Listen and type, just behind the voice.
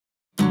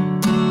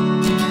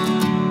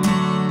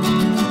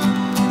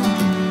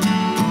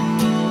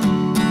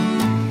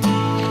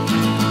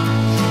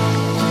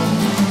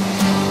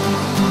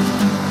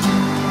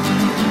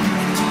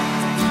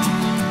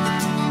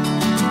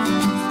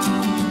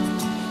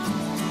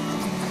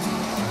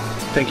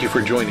Thank you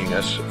for joining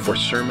us for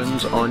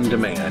Sermons on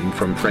Demand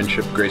from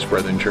Friendship Grace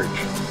Brethren Church.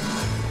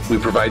 We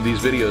provide these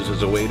videos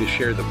as a way to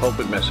share the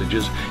pulpit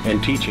messages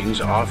and teachings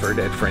offered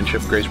at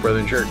Friendship Grace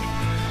Brethren Church.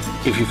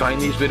 If you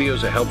find these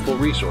videos a helpful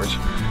resource,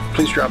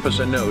 please drop us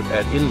a note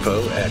at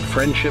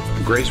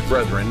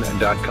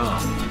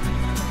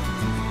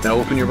info@friendshipgracebrethren.com. Now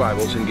open your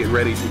Bibles and get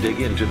ready to dig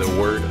into the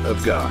Word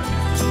of God.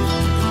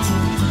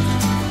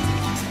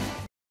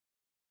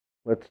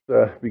 Let's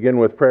begin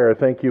with prayer.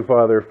 Thank you,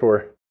 Father,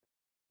 for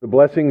the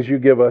blessings you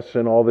give us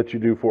and all that you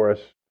do for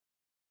us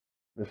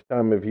this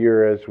time of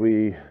year as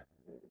we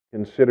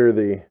consider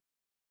the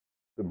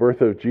birth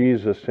of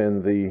Jesus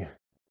and the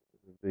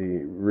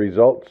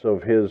results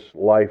of his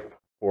life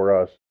for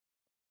us,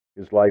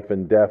 his life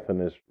and death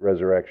and his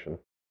resurrection.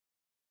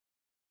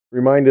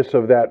 Remind us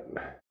of that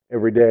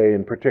every day,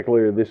 and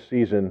particularly this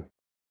season.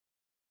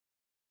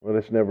 Let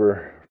us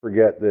never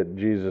forget that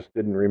Jesus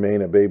didn't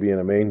remain a baby in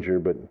a manger,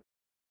 but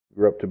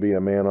grew up to be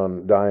a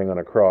man dying on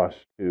a cross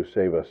to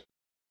save us.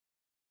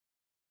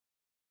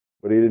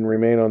 But he didn't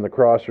remain on the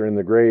cross or in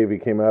the grave. He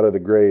came out of the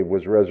grave,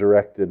 was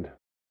resurrected.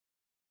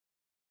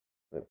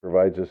 That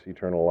provides us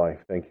eternal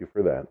life. Thank you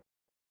for that.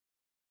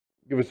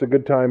 Give us a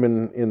good time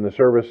in the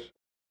service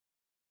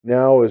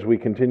now as we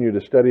continue to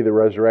study the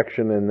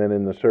resurrection, and then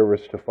in the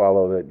service to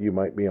follow, that you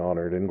might be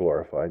honored and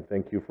glorified.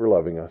 Thank you for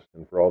loving us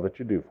and for all that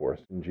you do for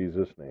us. In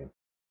Jesus' name,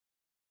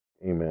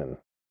 amen.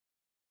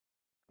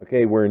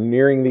 Okay, we're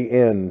nearing the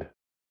end.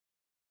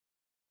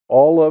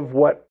 All of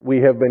what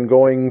we have been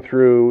going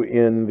through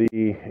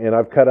and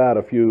I've cut out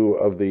a few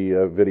of the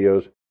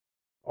videos,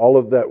 all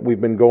of that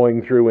we've been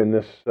going through in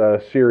this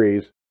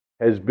series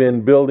has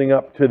been building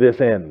up to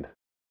this end.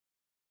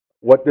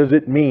 What does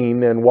it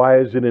mean, and why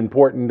is it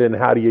important, and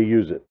how do you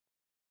use it?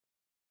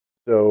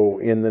 So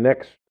in the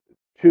next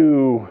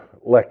two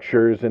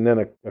lectures, and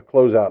then a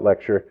closeout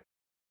lecture,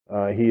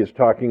 he is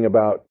talking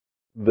about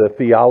the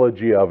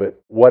theology of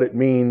it, what it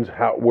means,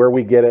 where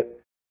we get it,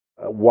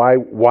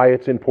 why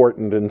it's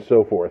important, and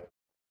so forth.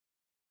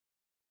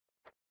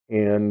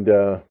 And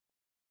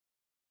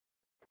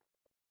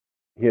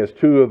he has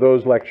two of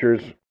those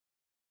lectures,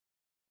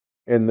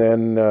 and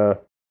then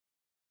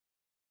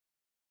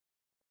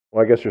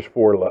I guess there's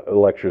four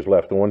lectures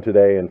left, the one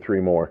today and three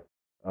more,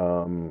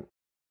 on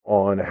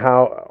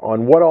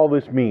what all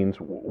this means,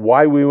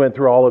 why we went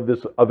through all of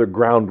this other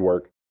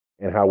groundwork,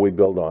 and how we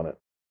build on it.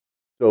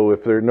 So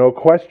if there are no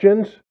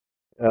questions,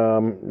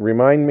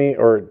 remind me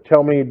or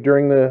tell me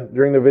during the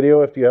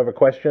video if you have a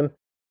question,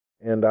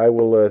 and I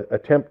will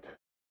attempt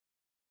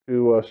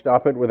to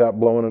stop it without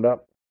blowing it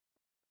up.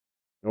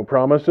 No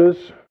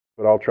promises,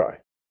 but I'll try.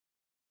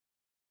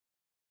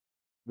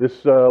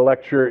 This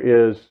lecture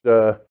is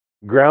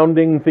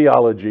Grounding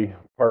Theology,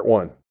 Part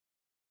 1.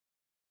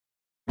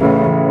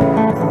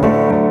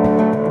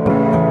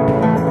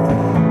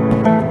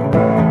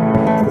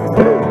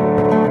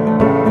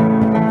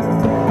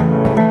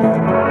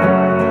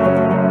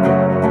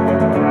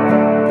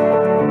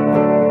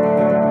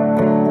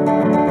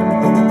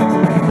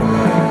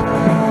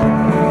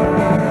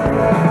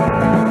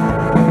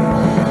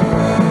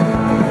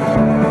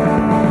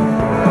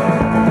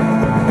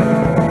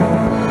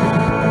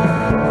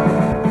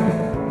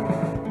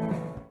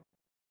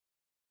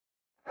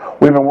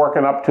 We've been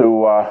working up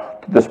to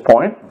this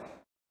point,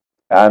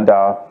 and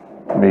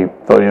let me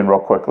fill you in real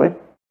quickly.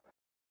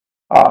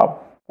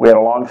 We had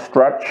a long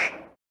stretch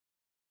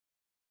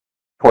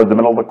toward the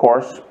middle of the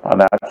course on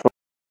that.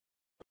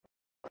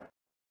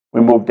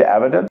 We moved to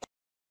evidence.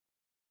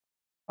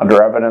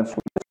 Under evidence,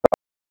 we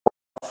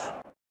discussed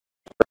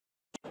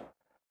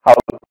how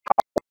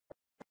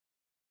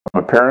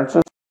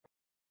appearances,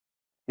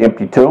 the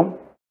empty tomb,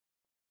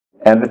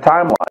 and the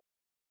timeline.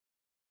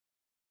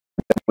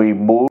 We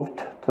moved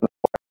to the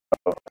point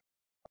of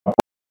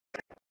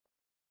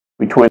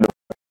between the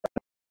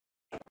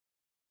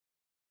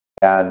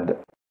and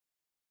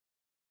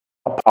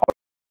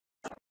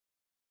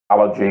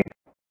apology.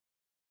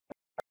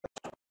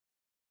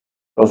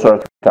 Those are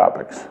three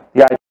topics.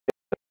 The idea,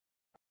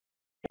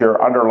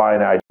 your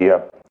underlying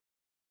idea,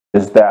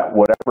 is that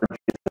whatever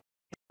Jesus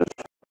is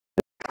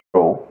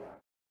true.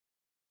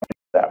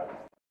 That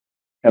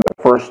in the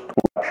first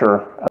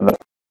lecture and the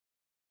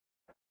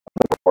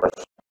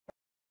course,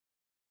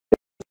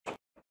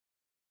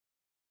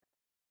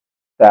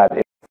 that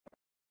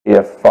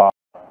if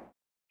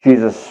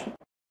Jesus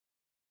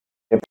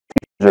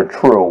are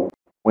true,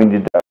 we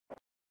need to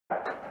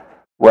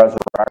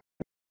resurrect.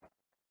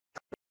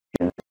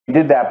 We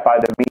did that by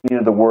the meaning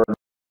of the word.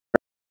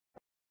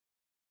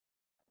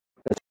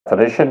 Its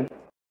definition,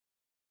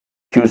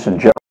 use in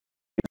general,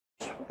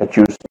 it's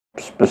used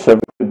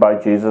specifically by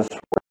Jesus.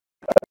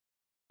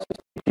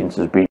 Teachings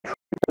as being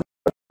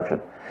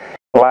true.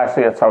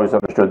 Lastly, that's how he's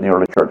understood in the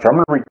early church. I'm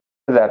going to return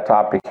to that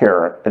topic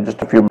here in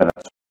just a few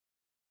minutes.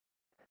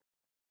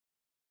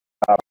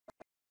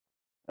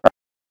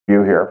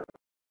 You here.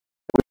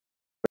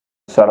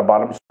 Said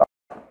about himself.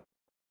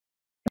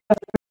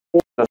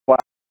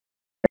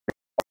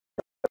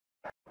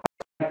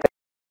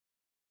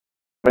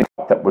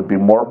 That would be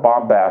more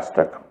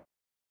bombastic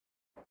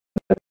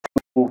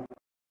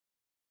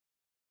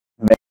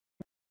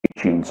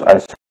teachings I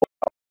singled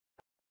out,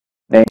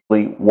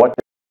 namely, what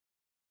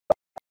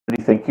did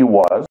he think he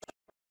was,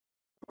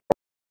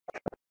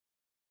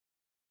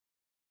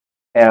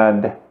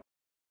 and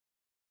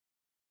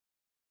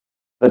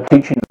the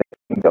teaching of the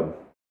kingdom,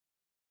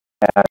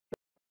 and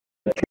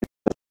Jesus,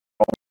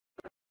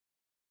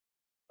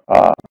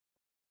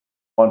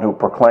 one who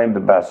proclaimed the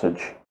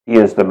message. He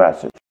is the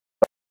message.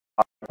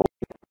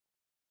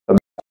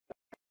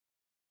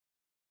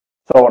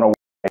 So in a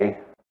way,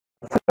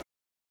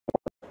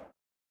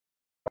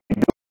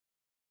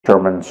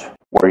 determines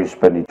where you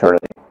spend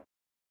eternity.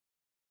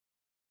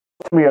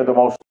 To me, are the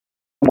most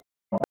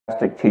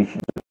fantastic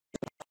teachings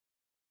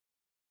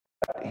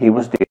that he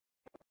was dealing,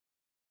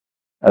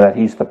 and that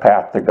he's the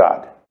path to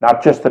God.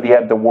 Not just that he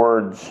had the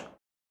words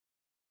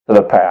to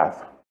the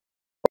path,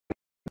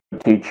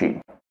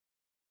 teaching,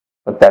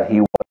 but that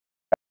he was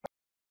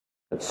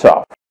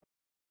itself.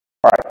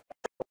 All right,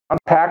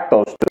 unpack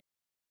those two.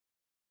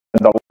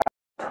 In the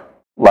last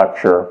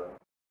lecture,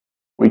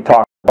 we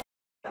talked about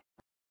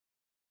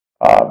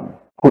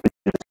who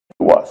Jesus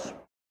was.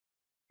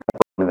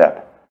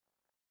 That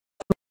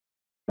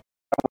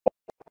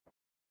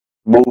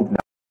moved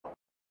now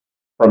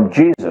from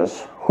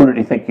Jesus. Who did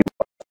he think he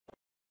was?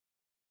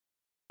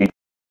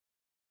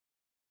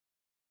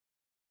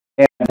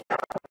 And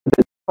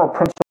the general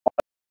principle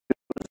is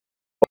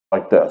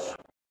like this: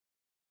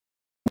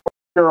 the more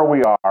sure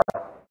we are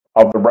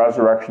of the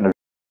resurrection of Jesus,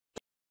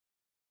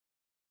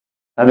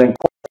 and then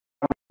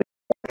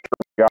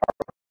we are,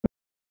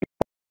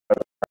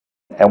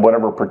 and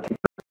whatever particular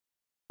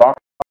talk,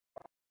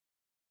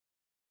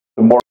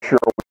 the more sure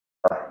we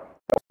are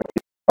that what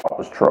he thought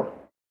was true.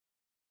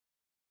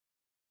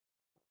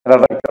 And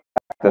I'd like to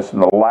attack this in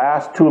the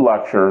last two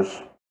lectures,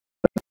 to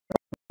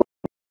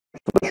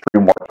the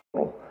stream more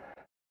total.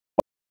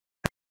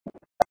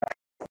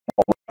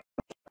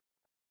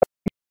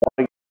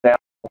 One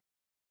example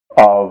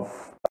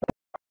of,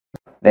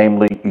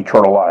 namely,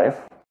 eternal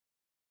life,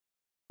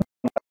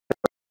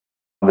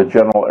 the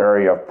general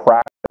area of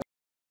practice,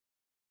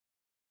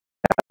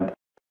 and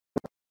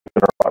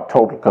about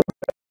total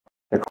commitment.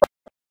 The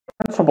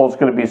principle is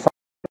going to be something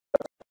like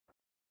this: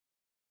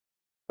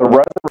 the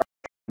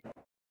resurrection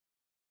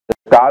is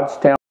God's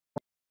temple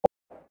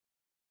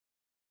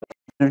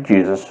of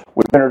Jesus.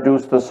 We've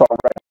introduced this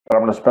already, but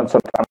I'm going to spend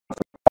some time on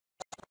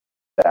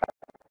that.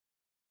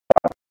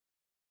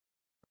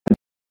 The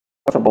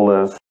principle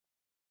is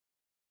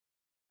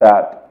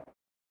that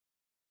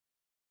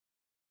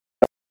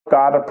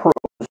God approves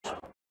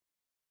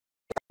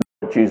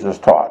what Jesus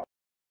taught.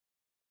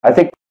 I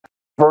think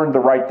we've earned the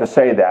right to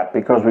say that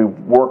because we've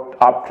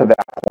worked up to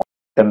that point.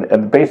 And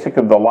the basic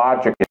of the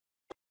logic is,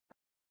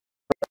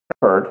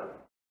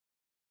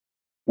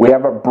 we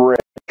have a bridge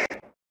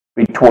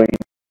between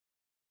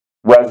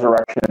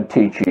resurrection and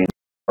teaching,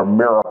 or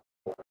miracle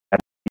and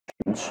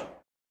teachings. So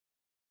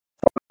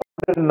if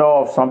you didn't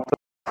know of something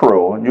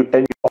true, and you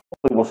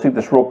hopefully will see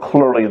this real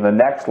clearly in the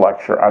next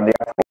lecture on the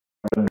actual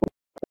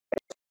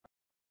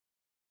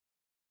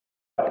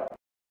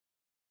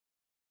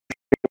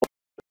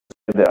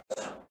this.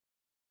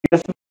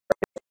 Just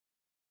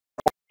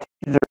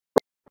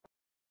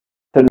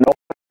to know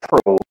what's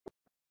true,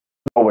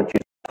 know what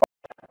Jesus taught.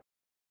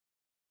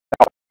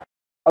 Now,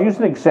 I'll use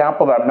an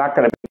example that I'm not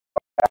going to be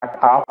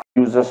back. I'll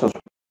use this as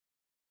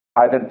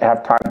I didn't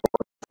have time to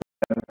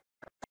work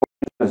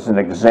as an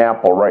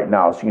example right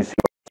now, so you can see.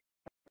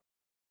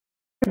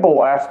 People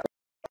will ask,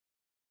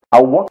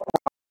 what do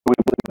we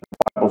believe the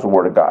Bible is the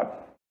Word of God?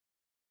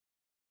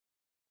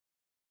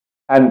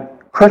 And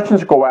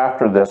Christians go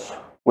after this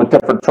with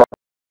different sorts of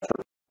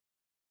answers.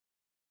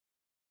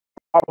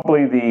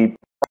 Probably the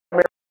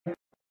primary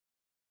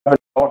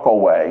evangelical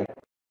way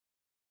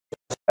to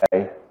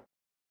say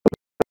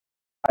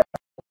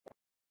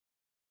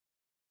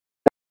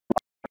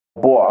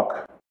the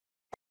book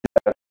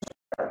is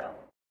inspired.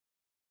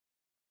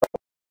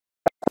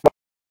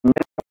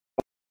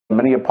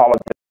 Many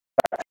apologists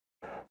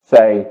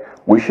say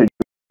we should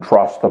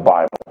trust the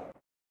Bible. Two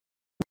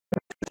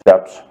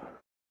steps.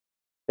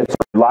 It's a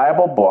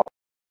reliable book.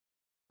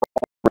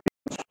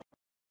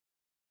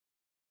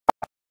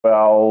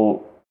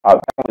 Well,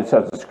 it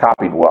says it's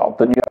copied well.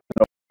 Then you have to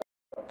know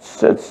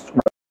it's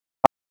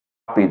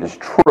copied as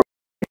true.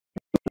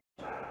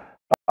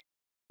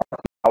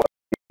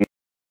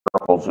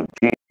 Miracles of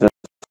Jesus,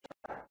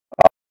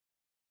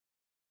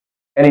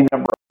 any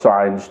number of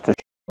signs to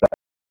show that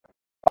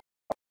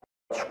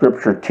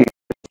Scripture teaches.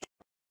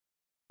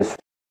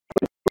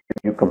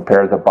 You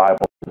compare the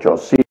Bible to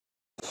Josephus,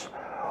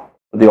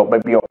 maybe you'll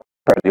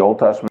compare the Old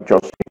Testament to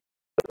Josephus,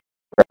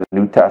 compare the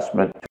New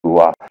Testament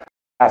to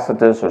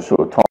Tacitus or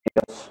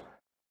Suetonius,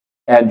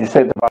 and you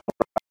say the Bible.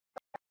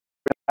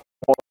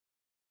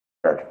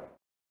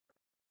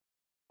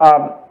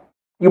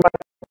 You might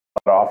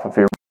cut it off if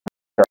you're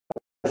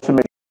careful. Just to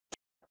make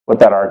with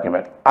that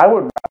argument, I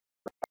would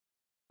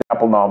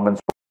example now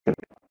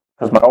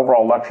because my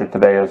overall lecture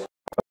today is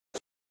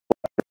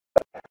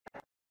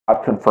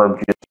not confirmed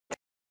Jesus.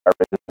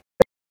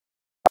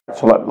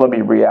 So let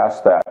me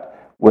re-ask that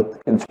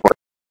with inspiration.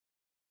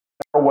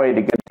 our way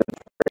to get to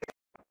inspiration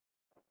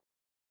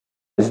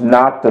is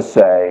not to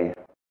say,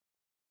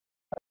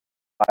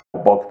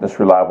 this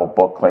reliable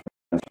book claims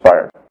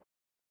inspired.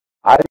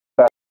 I think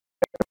that's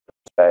to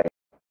say,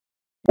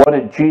 what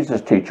did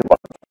Jesus teach about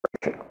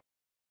inspiration?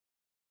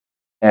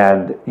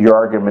 And your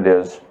argument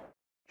is,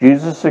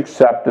 Jesus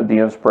accepted the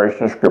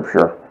inspiration of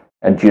Scripture,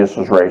 and Jesus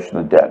was raised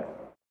from the dead.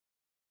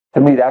 To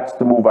me, that's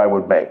the move I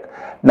would make.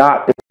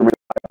 Not if the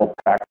reliable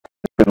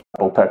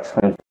text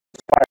claims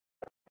inspired.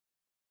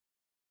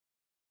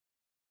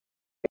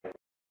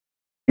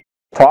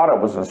 Taught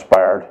it was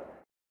inspired.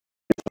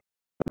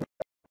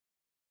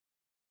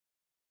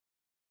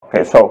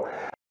 Okay, so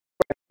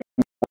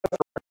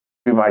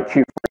be my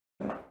chief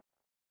reason.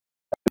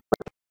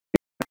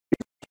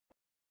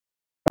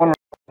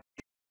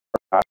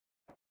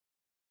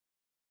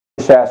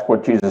 Just ask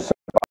what Jesus said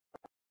about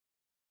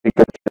it,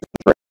 because Jesus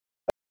is right.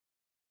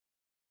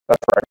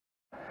 That's right.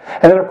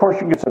 And then, of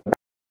course, you get some.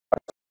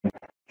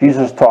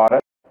 Jesus taught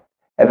it,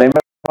 and they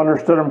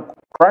understood him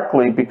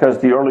correctly because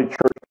the early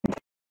church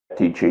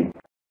teaching.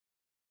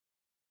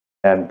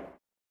 And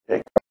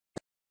if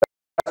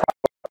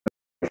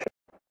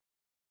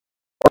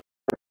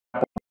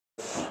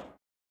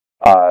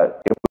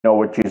we know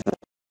what Jesus,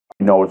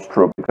 we know it's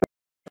true because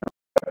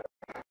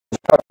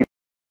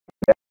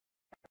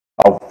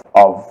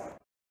of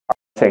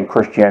saying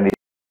Christianity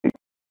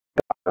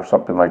or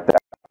something like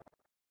that.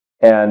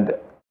 And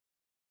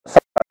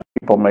sometimes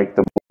people make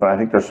the move, and I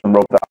think there's some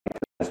real value to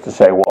this, to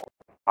say, well,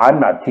 I'm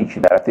not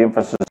teaching that. If the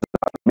emphasis is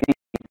on me,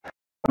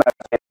 I'm not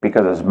saying it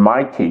because it's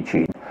my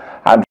teaching.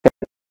 I'm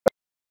saying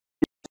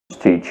it's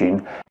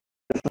teaching,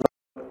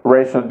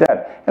 raised from the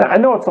dead. And I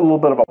know it's a little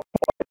bit of a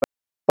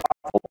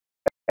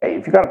hey,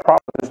 if you got a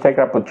problem with this, take it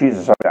up with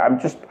Jesus. I'm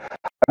just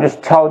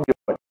telling you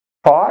what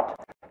he taught.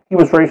 He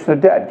was raised from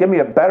the dead. Give me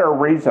a better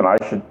reason I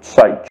should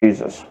cite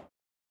Jesus. So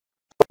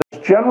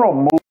this general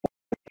move,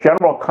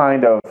 general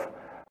kind of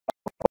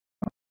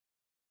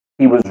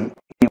he was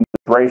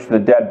raised from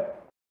the dead,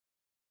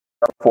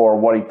 therefore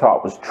what he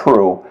taught was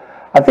true,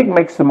 I think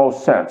makes the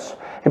most sense.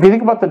 If you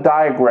think about the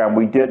diagram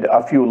we did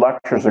a few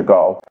lectures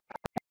ago,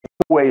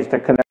 two ways to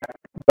connect to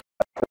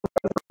the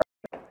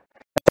resurrection.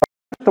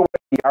 It's the way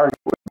he argued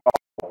would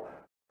go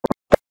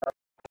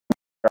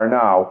from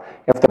now.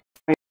 If the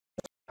point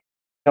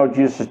is,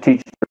 Jesus'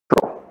 teachings are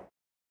true,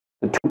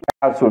 the two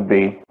paths would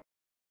be,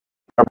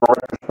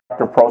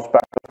 retrospective,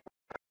 prospective.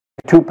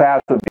 The two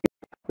paths would be,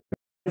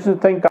 reason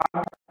to think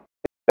God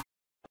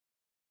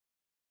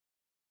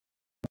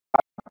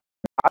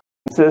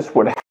exists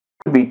would have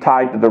to be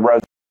tied to the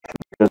resurrection,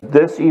 because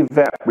this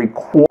event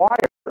requires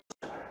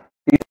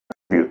these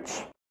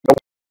attributes.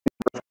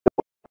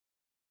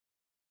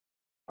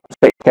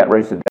 State can't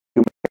raise the dead,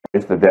 human can't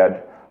raise the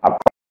dead,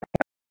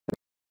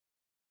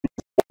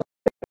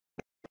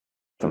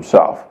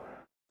 himself.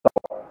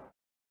 So,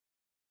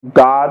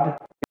 God,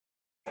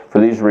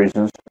 for these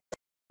reasons,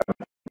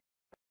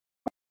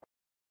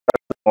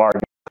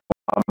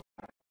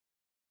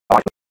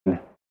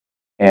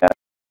 and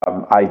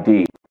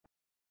ID.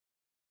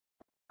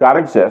 God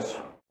exists.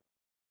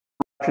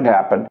 Should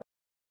happen.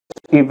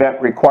 This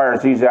event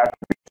requires these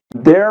attributes.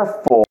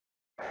 Therefore,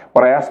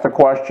 when I ask the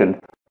question,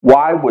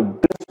 why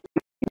would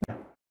this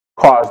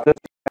cause this?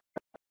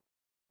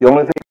 The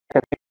only thing I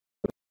can think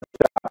of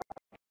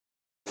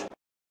is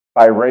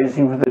by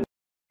raising from the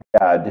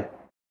dead,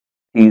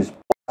 he's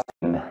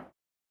blessing,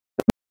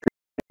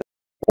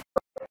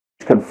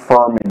 he's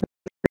confirming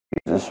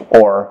Jesus,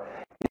 or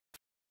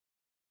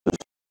his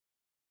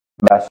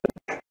message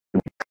to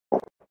be true.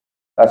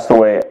 That's the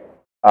way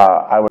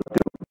I would do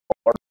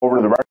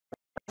over the record.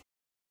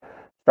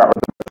 Start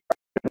with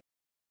the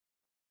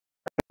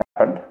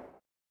resurrection.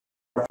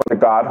 For the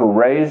God who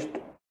raised,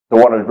 the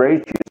one who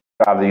raised Jesus,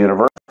 God of the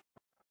universe.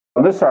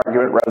 On this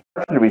argument,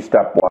 resurrection to be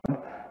step one.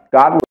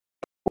 God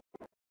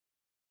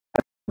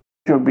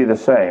would be the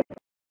same.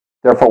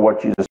 Therefore,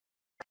 what Jesus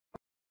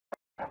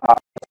said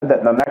that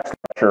in the next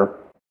lecture,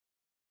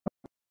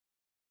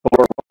 the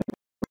Lord will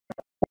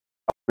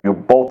you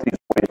both these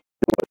ways to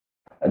do it,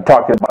 and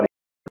talking about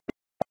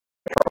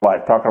eternal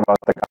life, talking about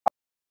the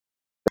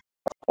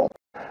gospel.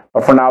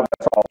 But for now,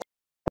 that's all.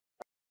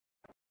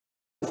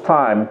 This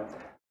time,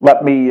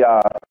 let me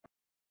zero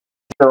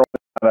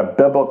in on a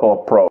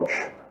biblical approach.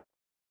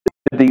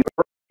 Did the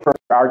early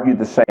argue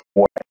the same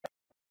way?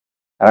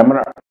 And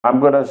I'm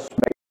gonna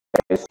make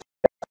a case.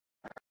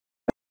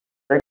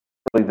 Very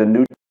clearly, the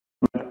New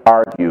Testament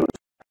argues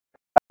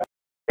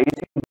that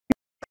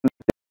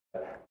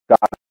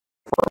God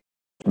confirms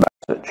his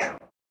message.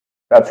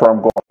 That's where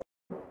I'm going.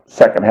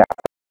 Second half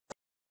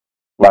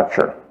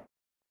lecture.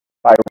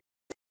 By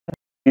raising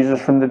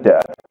Jesus from the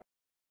dead,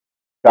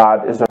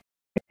 God is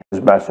affirming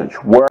his message.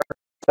 Where does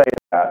it say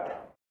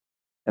that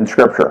in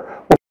Scripture?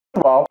 Well, first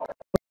of all,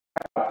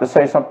 to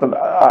say something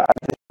I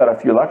just said a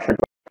few lectures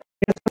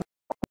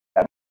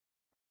ago.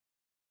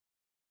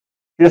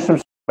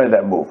 Jesus made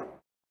that move.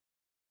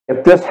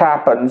 If this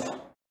happens,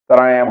 then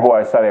I am who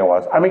I said I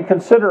was. I mean,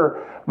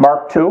 consider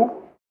Mark 2,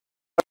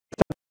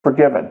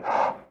 forgiven.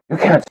 You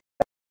can't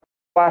say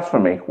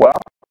blasphemy. Well,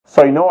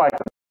 So you know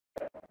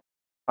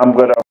I'm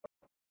going to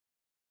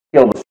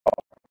heal this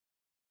fellow.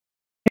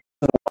 This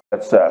is the one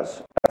that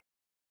says,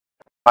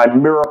 my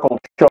miracle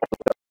shows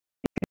that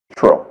it's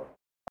true.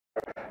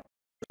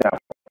 Now,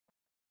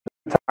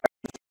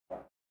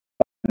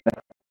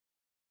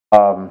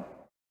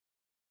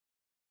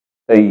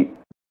 the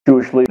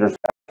Jewish leaders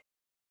asked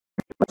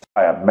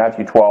Messiah,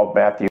 Matthew 12,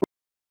 Matthew,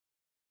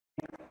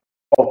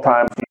 both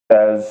times he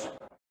says,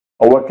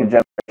 a wicked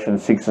generation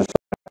seeks a sign.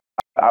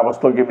 I will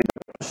still give you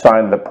the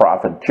sign of the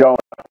prophet Jonah.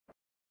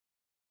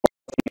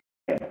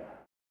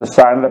 The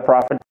sign of the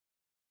prophet,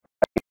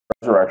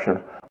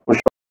 resurrection, will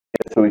show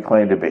us who he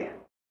claimed to be.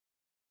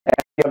 And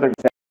the other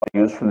example I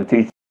use from the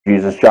teaching of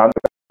Jesus, John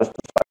the Baptist,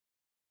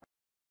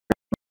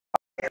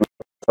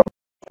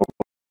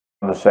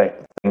 the same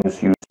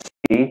things you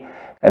see,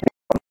 and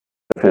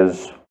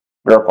his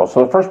miracles.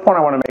 So the first point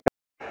I want to make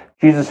is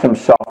Jesus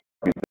himself.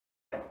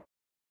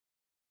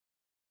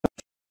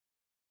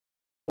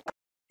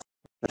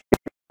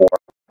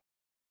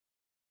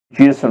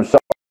 Jesus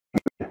himself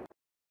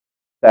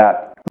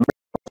that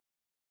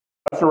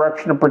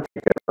resurrection in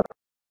particular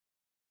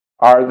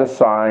are the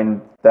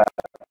sign that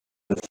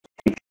this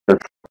teacher.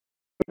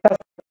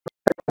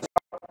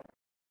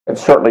 It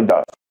certainly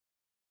does.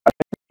 I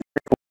think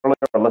earlier,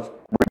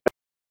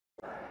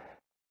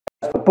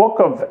 as the book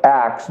of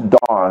Acts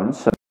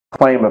dawns, and the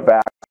claim of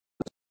Acts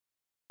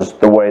is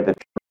the way the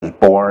church is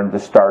born.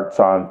 This starts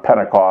on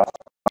Pentecost.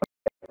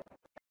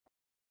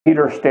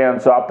 Peter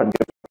stands up and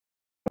gives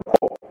a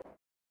quote,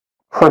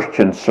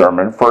 Christian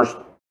sermon, first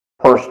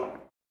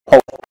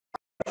post-Christ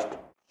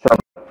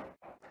sermon.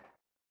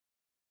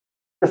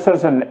 It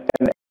says in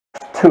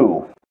Acts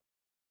 2,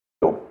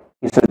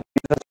 he says,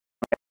 Jesus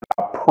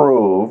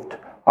approved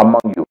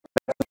among you.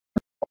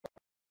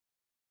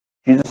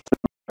 Jesus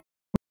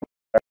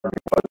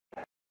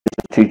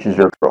teaches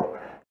are true.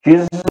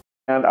 Jesus is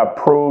a man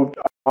approved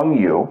among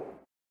you.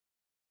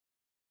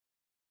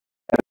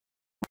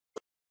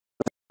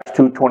 Acts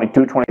 2,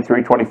 22,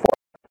 23, 24.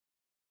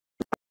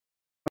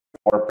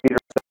 Or Peter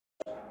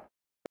says,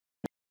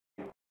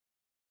 he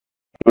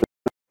was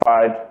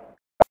crucified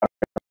for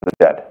the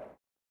dead.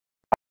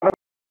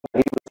 He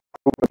was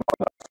approved among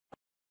us.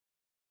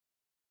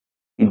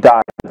 He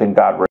died, and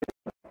God raised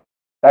him.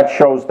 That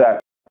shows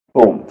that,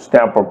 boom,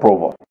 stamp of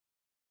approval.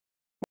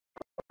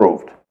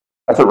 Approved.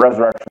 That's what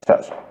resurrection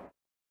says.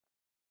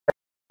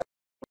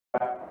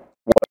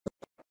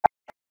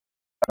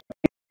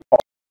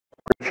 Was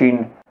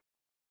preaching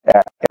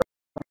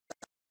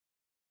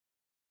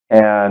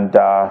and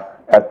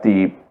at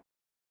the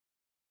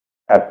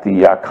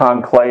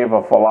conclave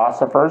of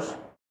philosophers,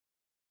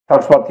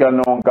 talks about the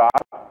unknown God.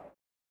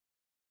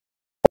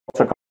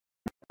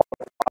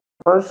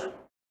 Philosophers,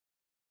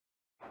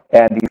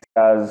 and he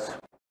says,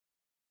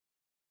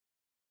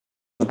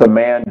 the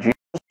man Jesus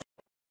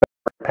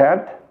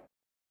repent.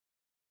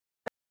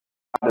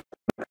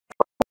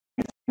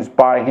 He's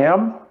by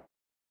him,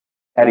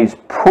 and he's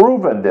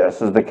proven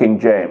this, as the King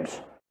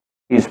James.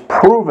 He's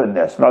proven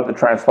this. And other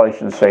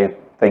translations say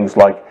things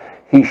like,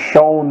 he's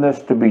shown this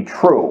to be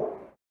true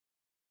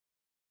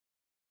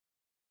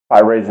by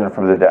raising him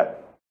from the dead.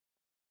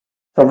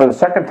 So for the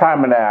second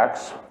time in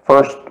Acts,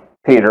 first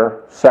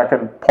Peter,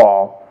 second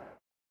Paul,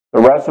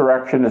 the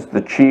resurrection is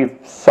the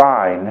chief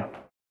sign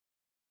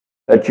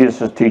that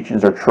Jesus'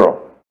 teachings are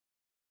true.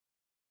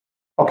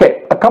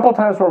 Okay, a couple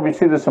times where we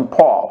see this in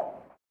Paul.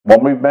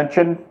 One we've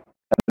mentioned,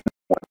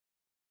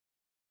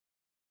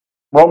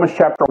 Romans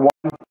chapter 1,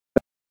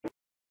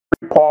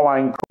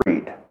 Pauline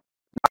Creed.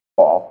 Not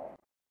Paul.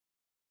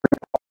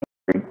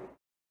 Creed.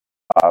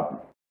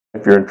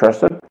 If you're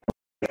interested,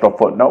 additional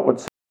footnote would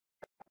say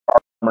our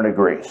argument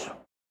agrees.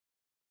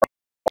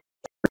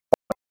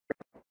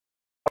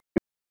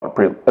 It's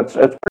pretty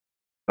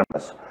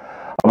unanimous.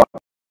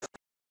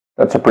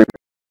 That's a pretty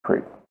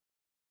creed.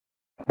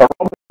 But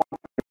Romans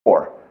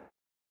 1:4,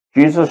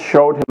 Jesus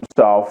showed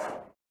himself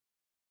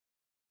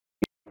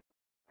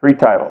three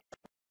titles.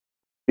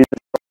 Jesus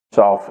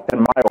showed himself in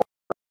my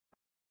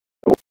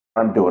order.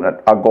 I'm doing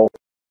it. I'll go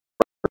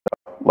for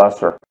the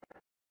lesser.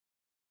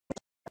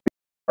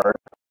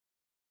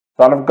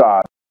 Son of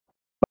God,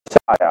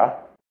 Messiah,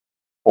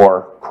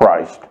 or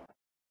Christ,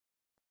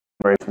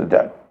 raised the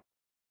dead.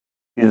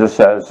 Jesus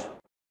says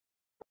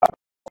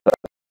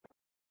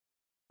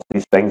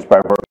these things by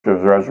virtue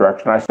of the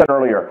resurrection. I said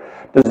earlier,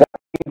 does that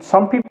mean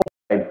some people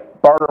say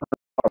barter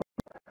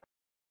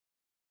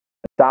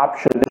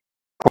adoption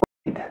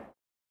creed?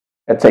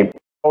 It's a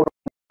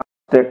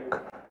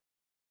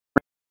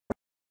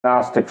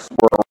Gnostics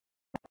were,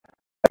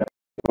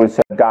 we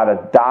said God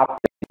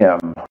adopted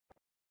him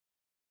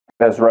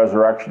as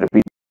resurrection to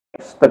be.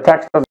 The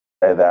text doesn't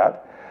say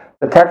that.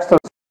 The text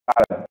doesn't say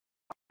God.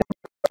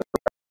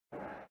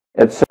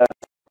 It says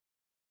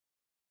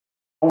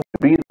to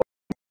be.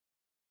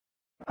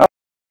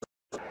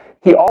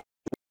 He always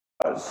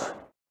was.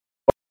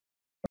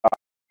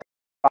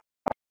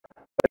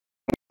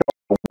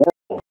 The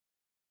world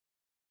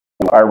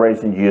are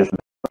raising Jesus.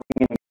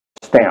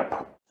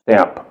 Stamp.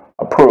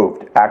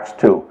 Approved. Acts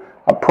 2.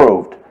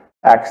 Approved.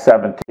 Acts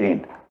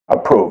 17.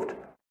 approved.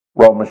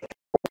 Romans.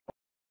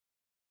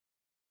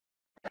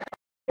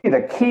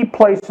 The key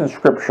place in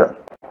Scripture.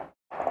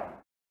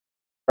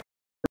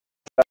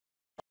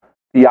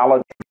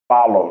 Theology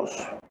follows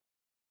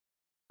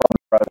from the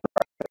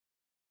resurrection.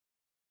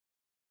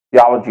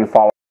 Theology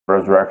follows the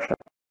resurrection.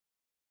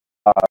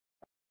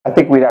 I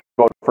think we'd have to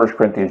go to 1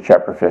 Corinthians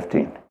chapter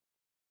 15.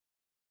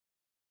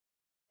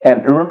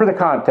 And remember the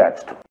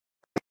context.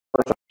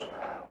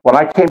 When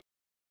I came,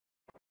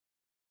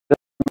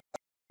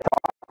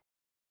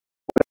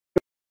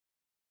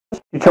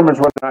 this determines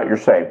whether or not you're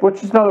saved,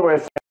 which is another way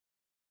of saying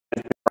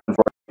it determines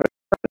whether you're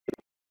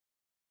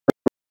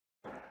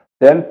saved.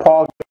 Then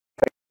Paul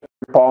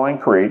Pauline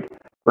Creed,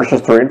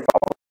 verses 3 and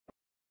following.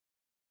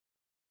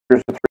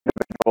 Here's the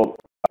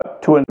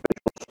two individuals.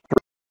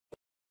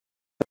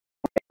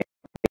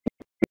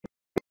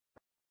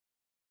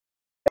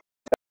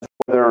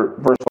 Whether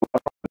verse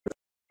 11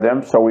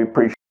 them, so we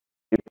preach.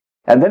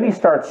 And then he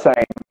starts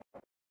saying,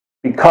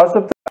 because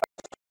of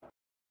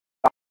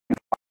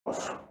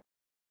this,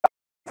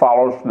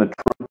 follows from the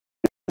truth.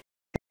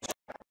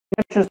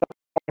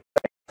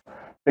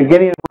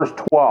 Beginning in verse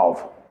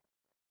 12,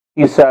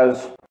 he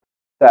says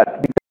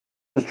that because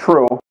this is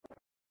true,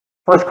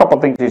 first couple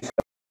of things he said,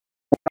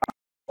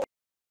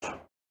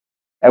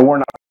 and we're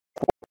not.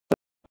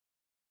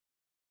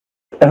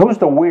 And who's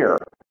the we're?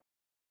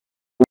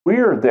 The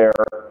we're there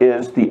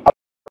is the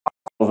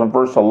apostles in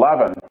verse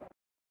 11,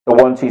 the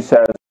ones he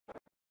says,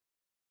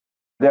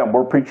 them,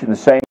 we're preaching the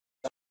same.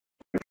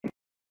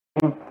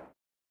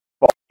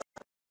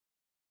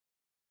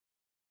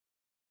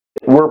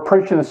 We're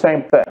preaching the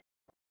same thing.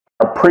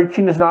 Our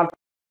preaching is not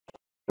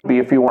to be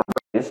if you weren't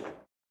raised.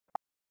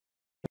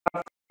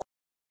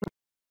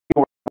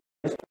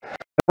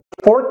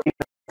 14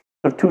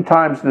 of 2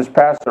 times in this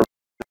passage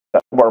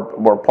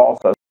where Paul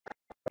says,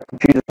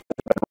 Jesus has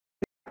been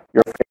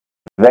your faith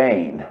is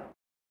vain.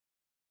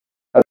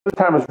 Now, the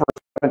time is verse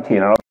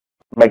 17. I'll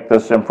make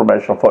this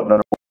informational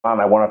footnote on.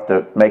 I won't have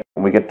to make it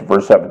when we get to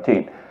verse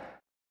 17.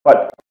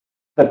 But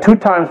the 2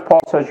 times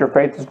Paul says your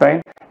faith is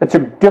vain, it's a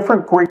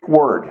different Greek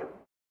word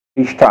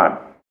each time.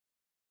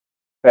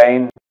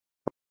 Vain,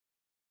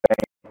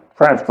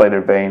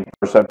 translated vain,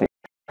 verse 17.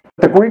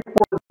 The Greek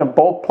words in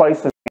both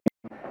places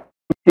mean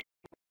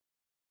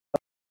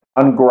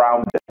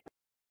ungrounded.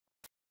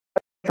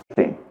 That's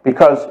interesting,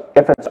 because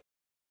if it's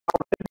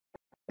ungrounded,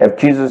 if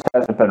Jesus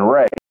hasn't been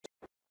raised,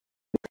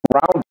 it's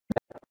grounded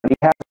when he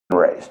hasn't been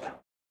raised.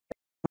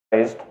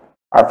 Raised,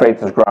 our faith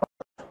is grounded.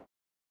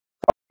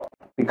 So,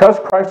 because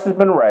Christ has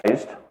been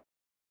raised,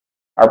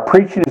 our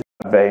preaching is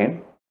not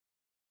vain,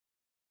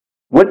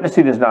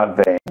 witnessing is not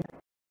vain,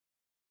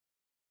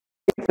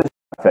 faith is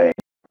not vain.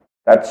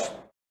 That's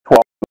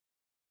 12.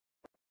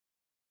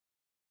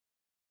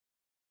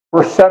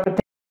 Verse 17,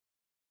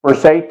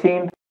 verse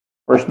 18,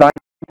 verse 19,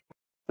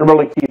 some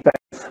really key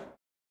things. It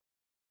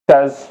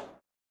says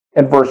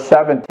in verse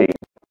 17,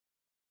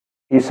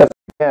 he says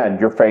again,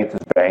 your faith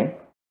is vain.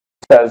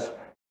 He says,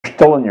 you're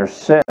still in your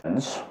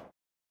sins.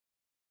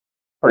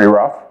 Pretty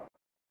rough.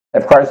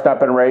 If Christ has not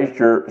been raised,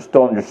 you're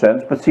still in your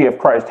sins. But see, if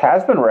Christ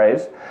has been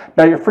raised,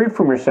 now you're free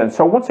from your sins.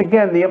 So once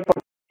again, the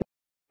implication,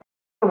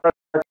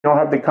 you don't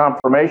have the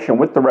confirmation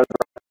with the resurrection.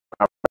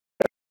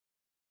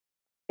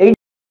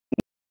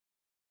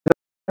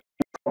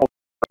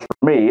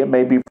 For me, it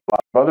may be for a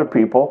lot of other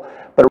people,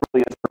 but it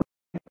really is for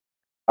me.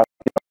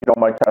 You know,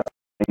 my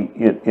testimony,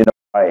 you know,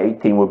 by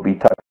 18 would be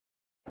touched.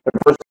 But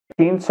verse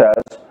 18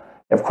 says,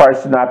 if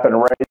Christ has not been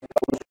raised,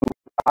 those who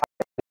died,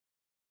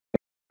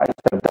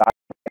 Christ have died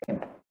in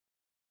vain.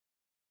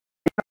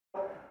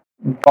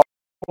 Go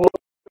look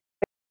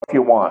if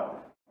you want.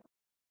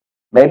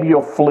 Maybe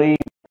you'll flee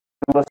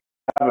the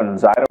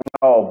heavens. I don't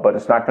know, but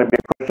it's not going to be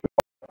a Christian.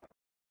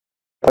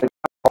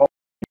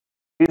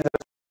 Jesus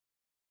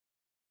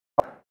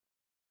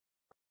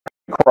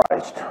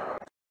Christ.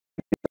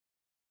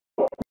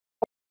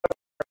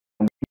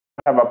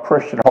 Have a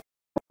Christian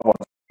hope.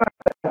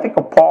 I think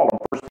of Paul in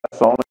 1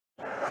 Thessalonians,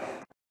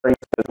 where he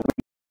says, we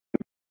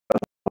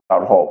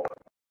without hope.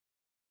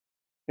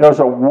 You know, there's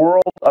a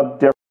world of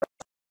difference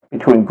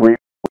between grieving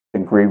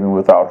and grieving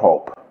without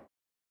hope.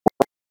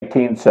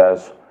 18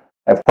 says,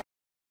 I've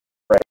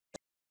prayed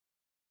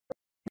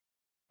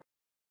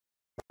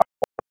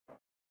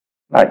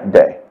night and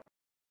day.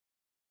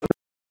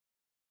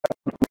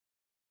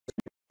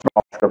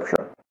 Small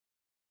scripture.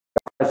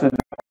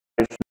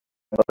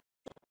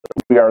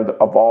 We are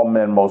of all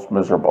men most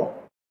miserable.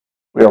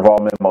 We are of all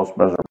men most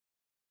miserable.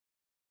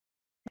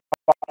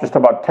 Just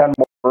about 10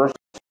 more verses.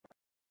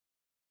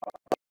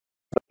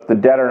 The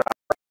dead are not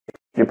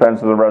raised.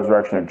 Depends on the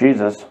resurrection of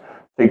Jesus. So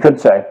you could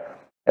say,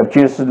 if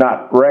Jesus is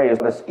not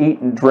raised, let's eat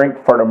and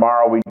drink, for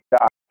tomorrow we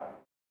die.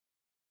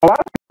 A lot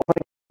of people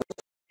think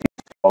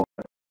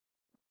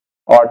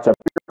or it's a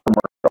beer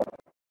commercial,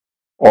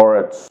 or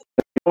it's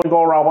you only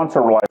go around once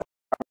in a life.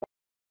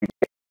 You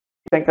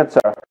think it's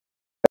a.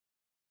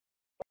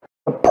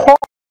 But Paul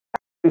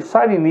is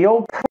citing the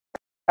Old Testament.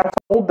 That's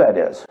how old that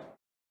is.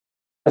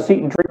 Let's eat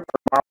and drink for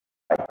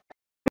tomorrow.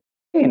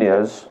 The thing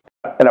is,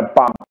 in a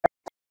bomb,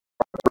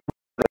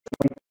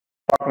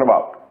 talking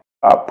about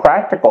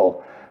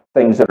practical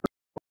things that are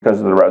because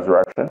of the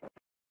resurrection.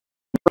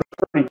 Verse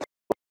 32,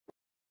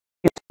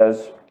 he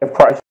says, if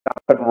Christ has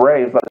not been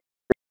raised, let us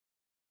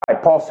die.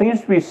 Paul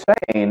seems to be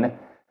saying that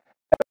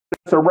if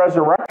there's a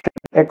resurrection,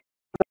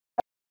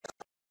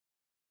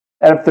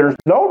 and if there's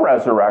no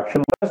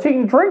resurrection, let us eat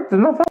and drink.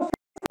 There's nothing else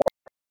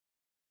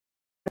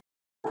to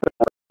live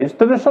for.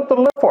 Then there's something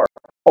to live for.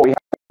 Oh, we have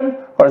been,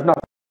 or there's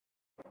nothing.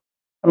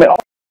 I mean, all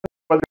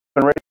whether it's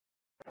been raised,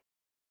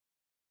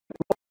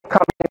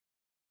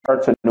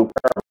 starts a new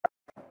paragraph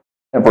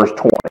in verse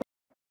 20.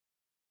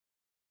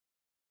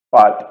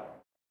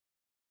 But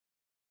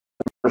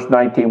in verse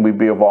 19, we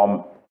be of all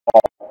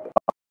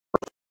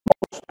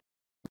most.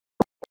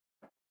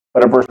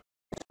 But in verse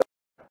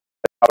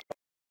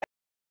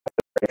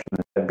be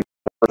the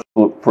first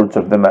fruits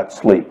of them that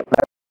sleep.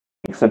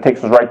 That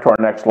takes us right to our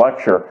next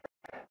lecture.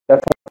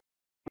 That's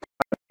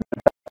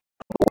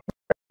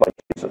like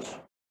Jesus.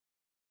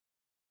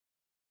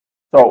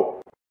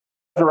 So,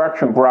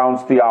 resurrection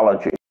grounds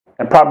theology,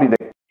 and probably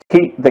the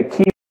key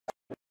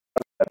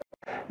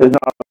is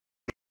not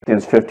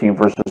Corinthians 15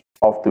 verses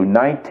 12 through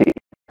 19, and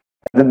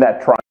then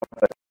that triumph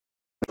at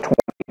verse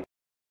 20.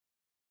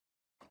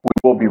 We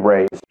will be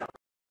raised.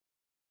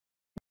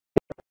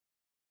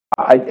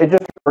 It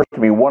just occurs to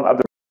me one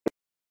other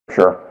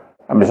scripture.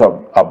 I mean, there's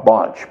a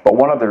bunch, but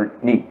one other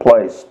neat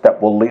place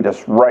that will lead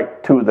us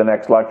right to the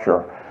next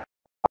lecture.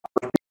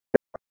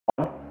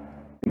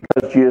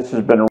 Because Jesus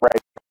has been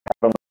raised,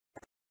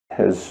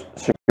 his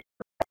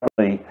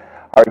security,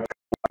 our eternal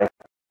life.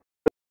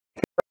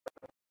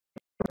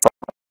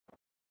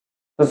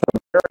 This is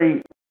a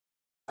very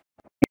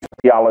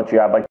theology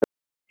I'd like to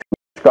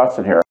discuss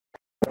in here.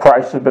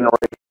 Christ has been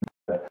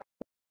raised,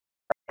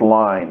 the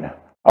line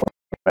of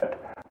it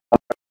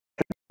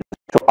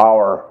to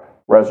our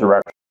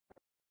resurrection.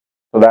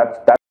 So that's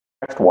the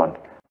next one.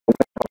 We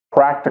have a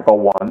practical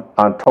one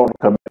on total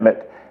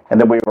commitment, and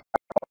then we wrap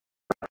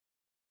up.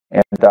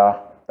 And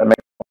that makes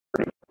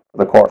it for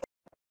the course.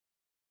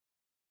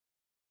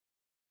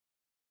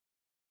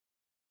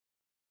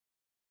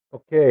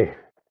 Okay.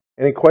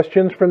 Any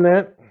questions from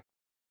that?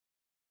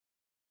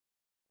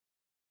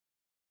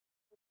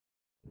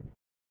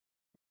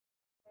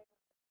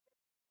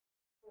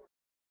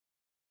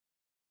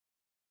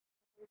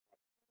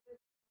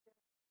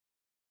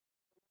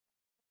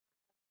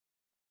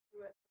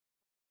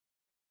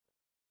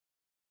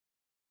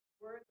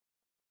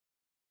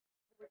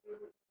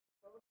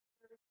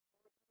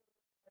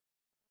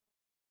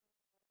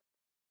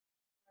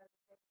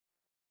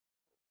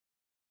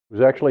 It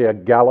was actually a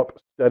Gallup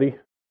study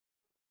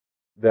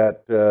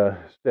that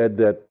said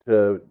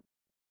that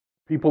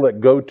people that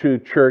go to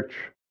church,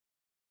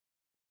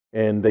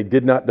 and they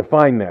did not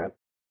define that,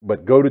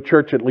 but go to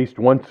church at least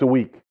once a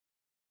week,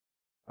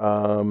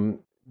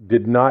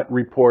 did not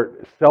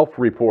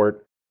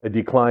self-report a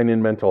decline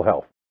in mental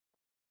health.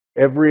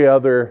 Every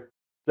other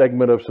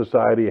segment of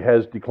society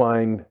has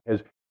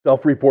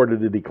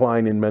self-reported a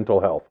decline in mental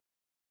health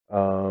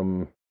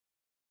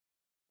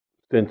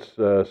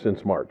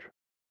since March.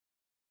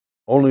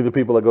 Only the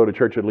people that go to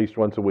church at least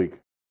once a week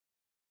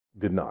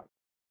did not.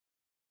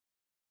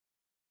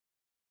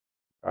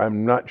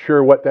 I'm not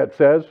sure what that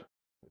says.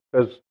 It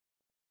says,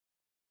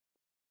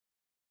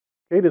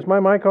 Kate, is my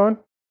mic on?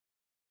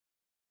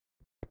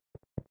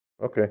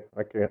 Okay,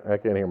 I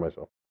can't hear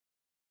myself.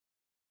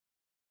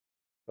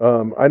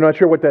 I'm not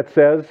sure what that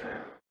says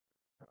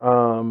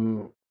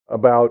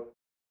about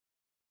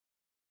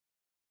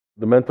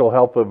the mental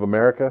health of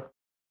America.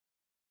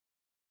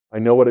 I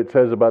know what it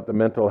says about the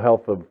mental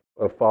health of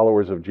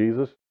followers of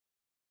Jesus.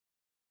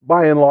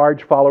 By and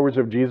large, followers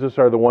of Jesus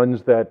are the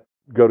ones that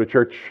go to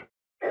church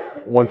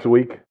once a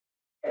week.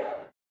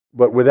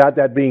 But without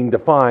that being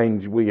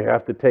defined, we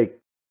have to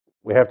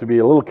be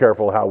a little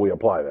careful how we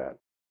apply that.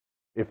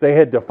 If they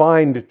had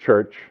defined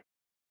church,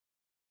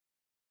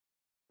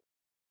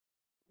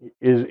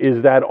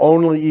 is that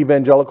only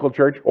evangelical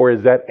church, or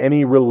is that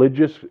any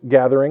religious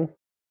gathering?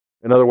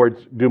 In other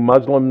words, do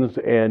Muslims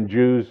and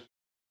Jews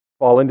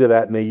fall into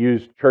that, and they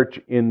use church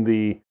in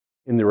the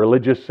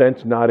religious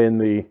sense, not in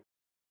the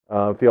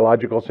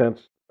theological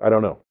sense? I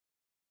don't know.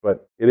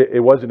 But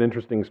it was an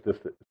interesting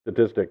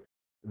statistic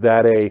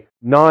that a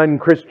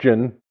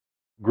non-Christian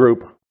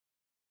group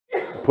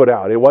put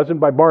out. It wasn't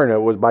by Barna,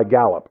 it was by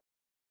Gallup.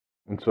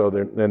 And so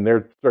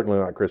they're certainly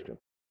not Christian.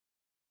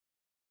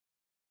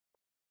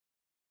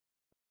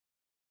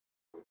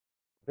 I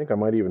think I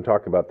might even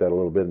talk about that a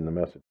little bit in the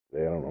message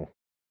today. I don't know.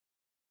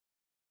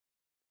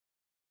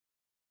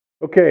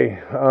 Okay.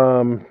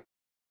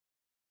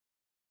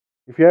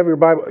 If you have your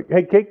Bible,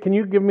 hey Kate, can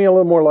you give me a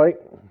little more light?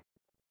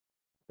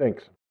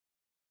 Thanks.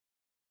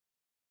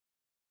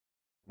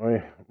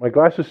 My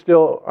glasses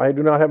still, I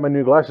do not have my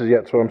new glasses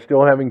yet, so I'm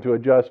still having to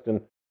adjust, and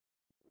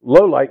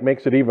low light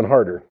makes it even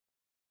harder.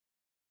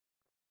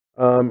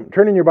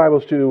 Turn in your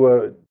Bibles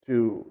to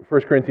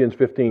 1 Corinthians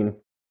 15,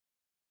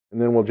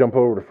 and then we'll jump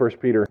over to 1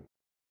 Peter.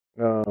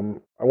 I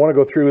want to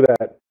go through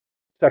that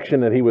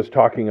section that he was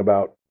talking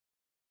about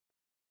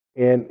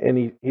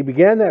And he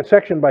began that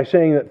section by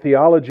saying that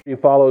theology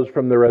follows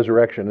from the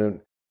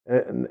resurrection.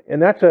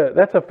 And that's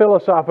a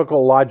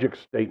philosophical logic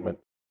statement.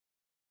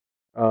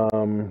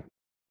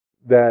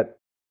 That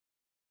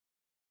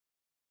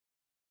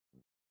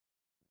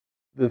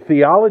the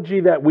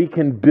theology that we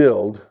can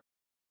build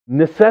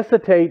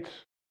necessitates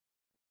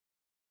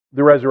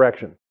the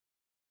resurrection.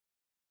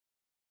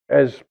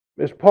 As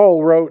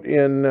Paul wrote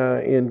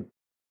in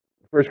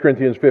 1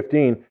 Corinthians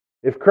 15,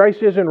 if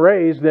Christ isn't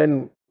raised,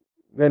 then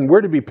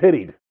we're to be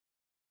pitied.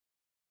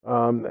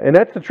 And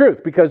that's the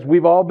truth, because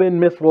we've all been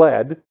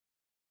misled.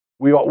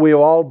 We've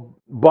all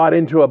bought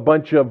into a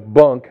bunch of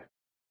bunk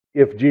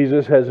if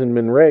Jesus hasn't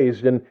been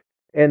raised. And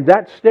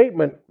that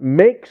statement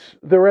makes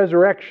the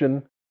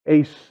resurrection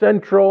a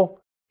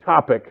central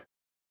topic,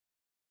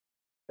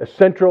 a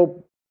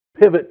central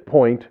pivot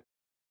point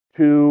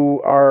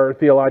to our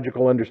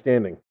theological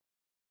understanding.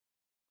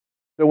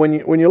 So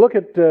when you look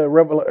at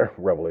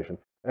Revelation,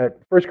 at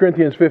 1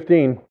 Corinthians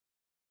 15,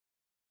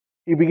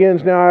 he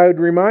begins, "Now I would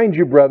remind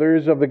you,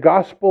 brothers, of the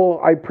gospel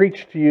I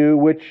preached to you,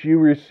 which you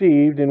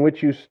received, in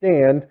which you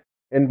stand,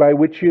 and by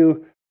which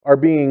you are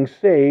being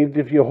saved,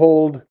 if you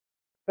hold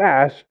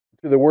fast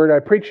to the word I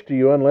preached to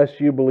you, unless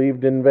you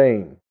believed in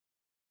vain."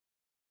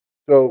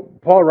 So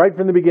Paul, right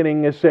from the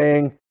beginning, is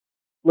saying,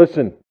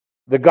 listen,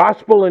 the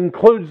gospel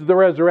includes the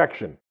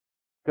resurrection,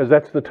 because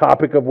that's the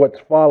topic of what's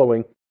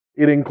following.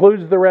 It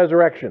includes the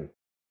resurrection.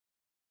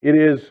 It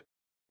is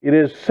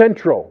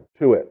central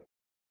to it.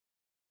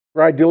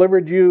 For I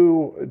delivered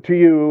to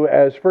you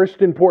as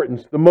first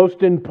importance. The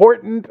most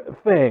important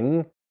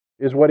thing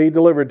is what he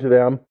delivered to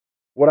them,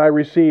 what I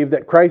received,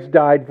 that Christ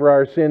died for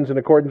our sins in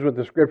accordance with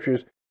the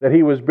Scriptures, that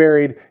he was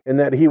buried, and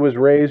that he was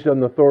raised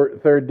on the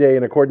third day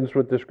in accordance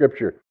with the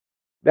Scripture.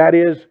 That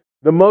is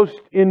the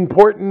most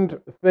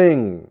important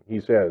thing,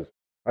 he says.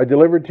 I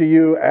delivered to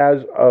you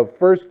as of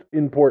first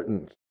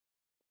importance.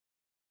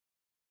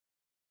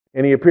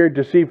 And he appeared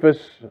to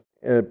Cephas,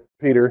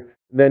 Peter,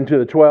 then to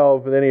the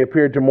 12, and then he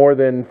appeared to more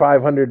than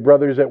 500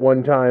 brothers at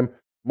one time,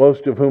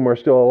 most of whom are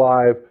still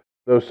alive,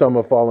 though some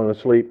have fallen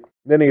asleep.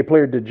 Then he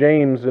appeared to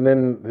James, and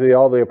then to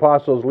all the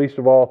apostles, least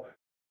of all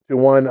to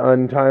one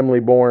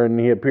untimely born.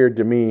 He appeared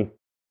to me,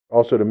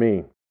 also to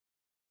me.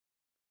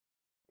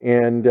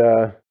 And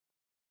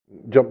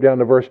jump down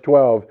to verse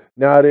 12.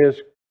 Now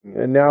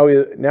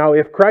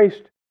if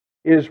Christ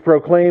is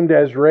proclaimed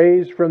as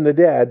raised from the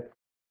dead,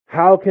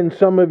 how can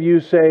some of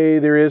you say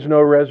there is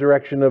no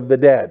resurrection of the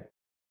dead?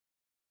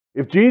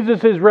 If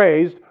Jesus is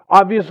raised,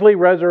 obviously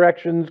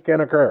resurrections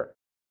can occur.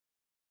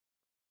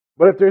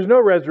 But if there's no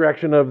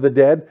resurrection of the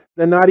dead,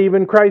 then not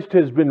even Christ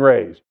has been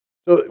raised.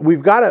 So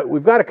we've got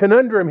a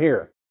conundrum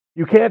here.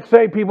 You can't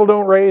say people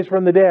don't raise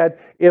from the dead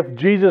if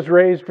Jesus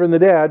raised from the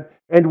dead,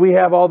 and we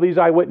have all these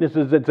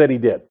eyewitnesses that said he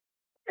did.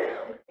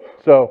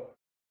 So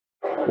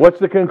what's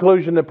the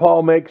conclusion that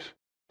Paul makes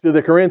to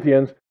the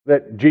Corinthians?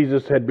 That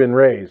Jesus had been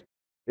raised.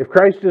 If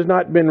Christ has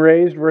not been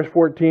raised, verse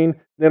 14,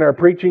 then our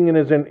preaching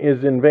is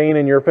in vain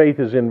and your faith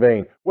is in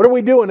vain. What are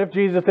we doing if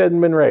Jesus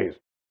hadn't been raised?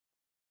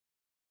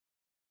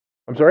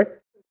 I'm sorry?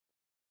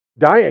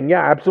 Dying,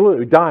 yeah,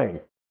 absolutely, dying.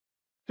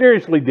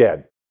 Seriously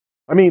dead.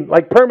 I mean,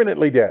 like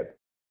permanently dead.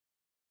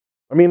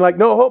 I mean, like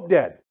no hope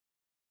dead.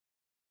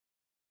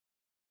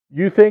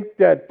 You think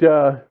that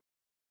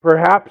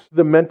perhaps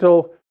the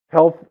mental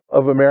health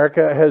of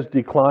America has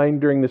declined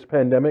during this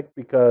pandemic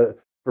because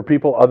for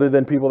people other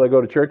than people that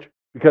go to church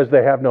because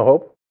they have no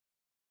hope?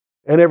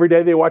 And every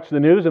day they watch the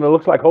news and it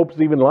looks like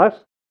hope's even less?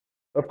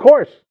 Of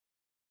course.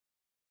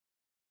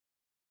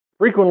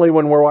 Frequently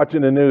when we're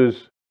watching the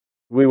news,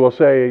 we will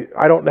say,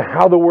 I don't know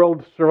how the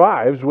world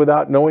survives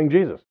without knowing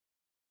Jesus,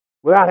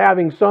 without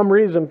having some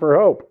reason for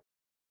hope.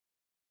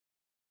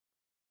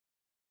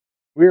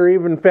 We are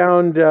even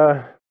found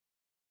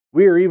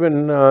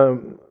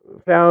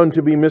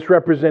to be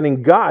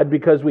misrepresenting God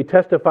because we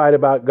testified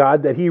about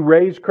God that he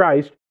raised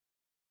Christ,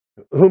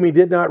 whom he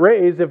did not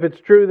raise, if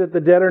it's true that the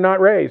dead are not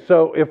raised.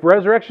 So if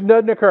resurrection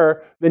doesn't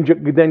occur,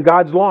 then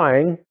God's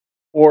lying,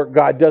 or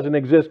God doesn't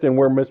exist and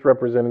we're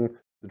misrepresenting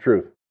the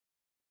truth.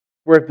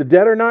 For if the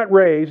dead are not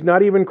raised,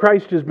 not even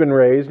Christ has been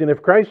raised, and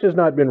if Christ has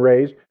not been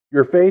raised,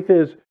 your faith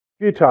is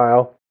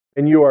futile,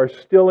 and you are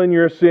still in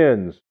your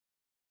sins.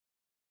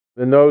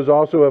 Then those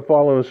also who have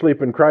fallen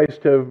asleep in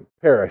Christ have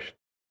perished.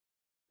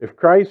 If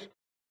Christ,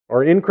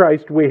 or in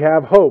Christ, we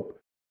have hope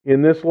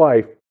in this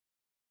life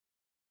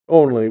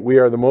only, we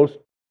are the most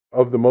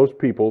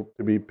people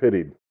to be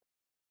pitied.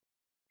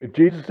 If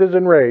Jesus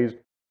isn't raised,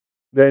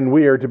 then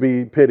we are to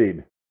be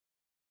pitied.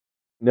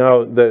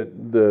 Now,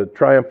 the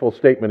triumphal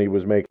statement he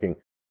was making.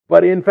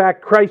 But in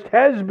fact, Christ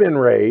has been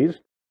raised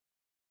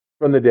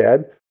from the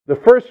dead, the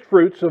first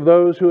fruits of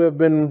those who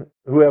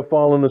have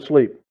fallen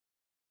asleep.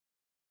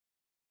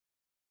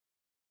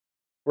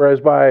 Whereas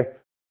by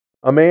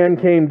a man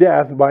came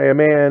death, by a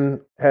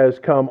man has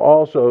come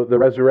also the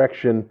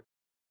resurrection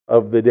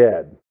of the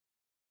dead.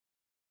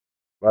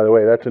 By the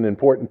way, that's an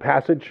important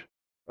passage,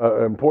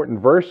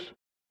 important verse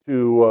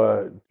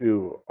to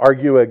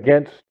argue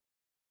against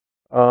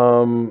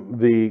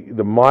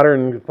the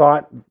modern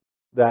thought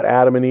that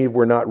Adam and Eve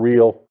were not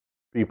real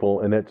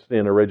people and that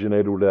sin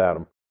originated with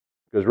Adam.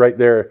 Because right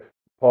there,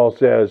 Paul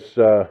says,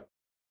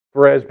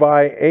 for as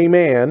by a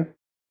man,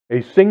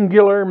 a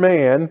singular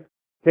man,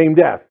 came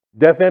death.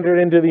 Death entered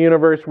into the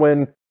universe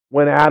when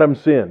Adam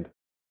sinned.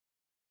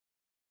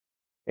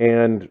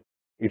 And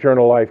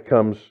eternal life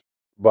comes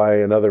by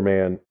another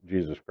man,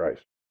 Jesus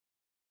Christ.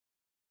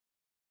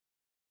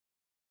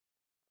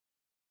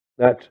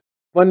 That's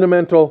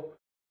fundamental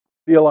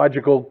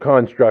theological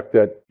construct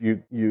that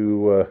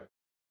you're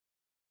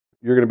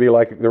going to be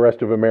like the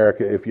rest of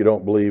America if you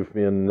don't believe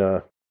in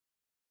the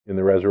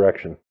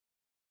resurrection.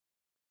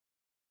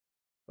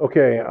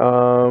 Okay.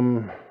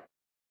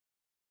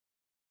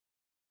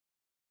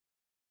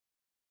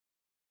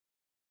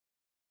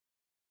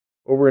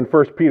 Over in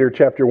 1 Peter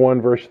chapter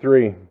 1, verse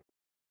 3.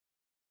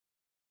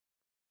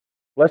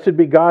 Blessed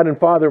be God and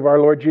Father of our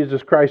Lord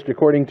Jesus Christ,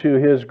 according to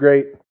His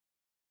great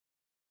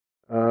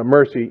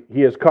mercy.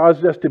 He has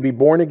caused us to be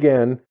born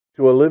again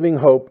to a living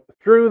hope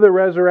through the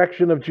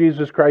resurrection of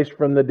Jesus Christ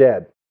from the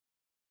dead.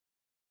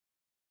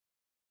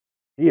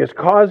 He has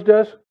caused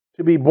us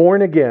to be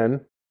born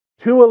again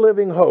to a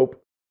living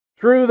hope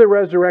through the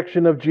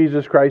resurrection of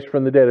Jesus Christ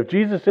from the dead. If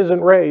Jesus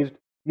isn't raised,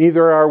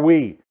 neither are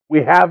we.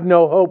 We have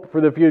no hope for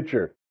the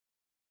future.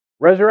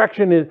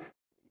 Resurrection is...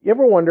 You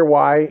ever wonder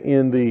why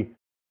in the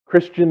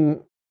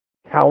Christian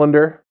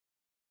calendar,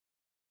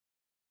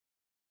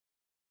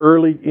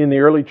 in the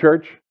early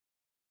church,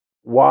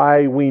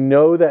 why we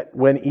know that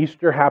when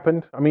Easter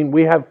happened? I mean,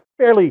 we have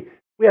fairly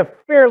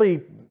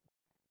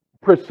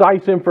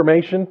precise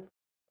information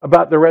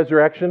about the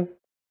resurrection,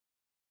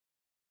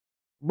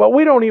 but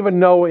we don't even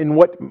know in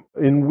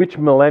which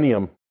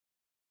millennium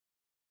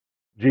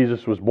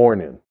Jesus was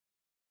born in,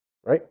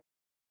 right?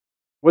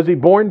 Was He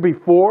born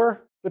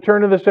before the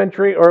turn of the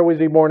century, or was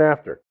He born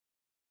after?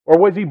 Or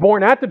was He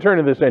born at the turn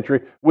of the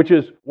century, which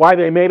is why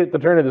they made it the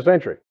turn of the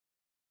century?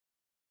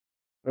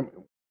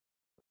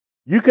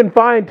 You can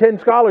find 10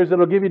 scholars that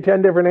will give you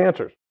 10 different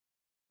answers.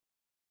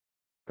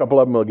 A couple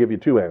of them will give you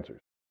 2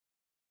 answers.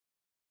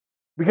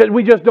 Because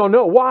we just don't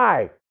know.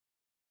 Why?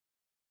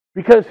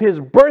 Because His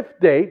birth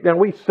date, now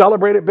we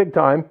celebrate it big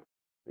time,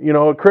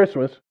 at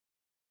Christmas.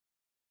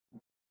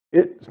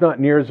 It's not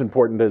near as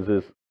important as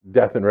His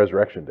death and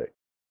resurrection date.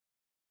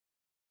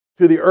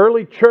 To the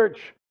early church,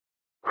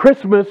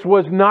 Christmas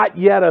was not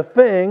yet a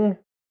thing,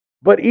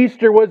 but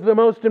Easter was the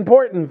most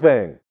important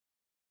thing.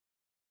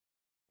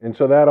 And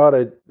so that ought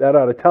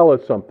to tell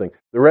us something.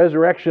 The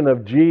resurrection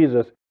of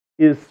Jesus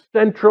is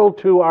central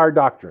to our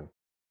doctrine.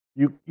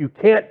 You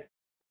can't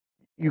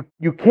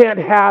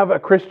have a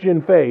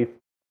Christian faith,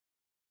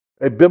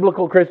 a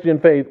biblical Christian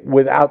faith,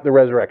 without the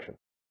resurrection.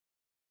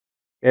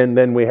 And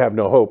then we have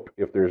no hope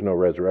if there's no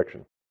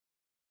resurrection.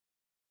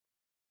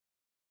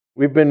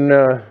 We've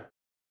been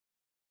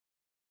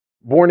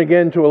born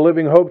again to a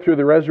living hope through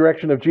the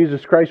resurrection of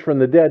Jesus Christ from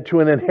the dead,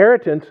 to an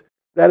inheritance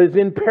that is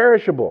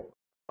imperishable,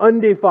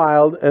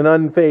 undefiled, and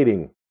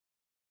unfading.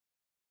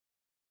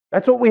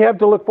 That's what we have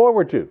to look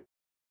forward to.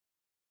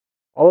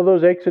 All of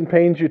those aches and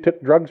pains you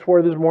took drugs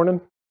for this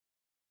morning,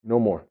 no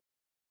more.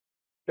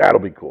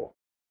 That'll be cool.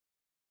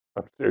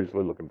 I'm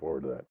seriously looking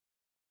forward to that.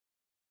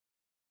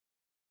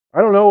 I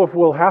don't know if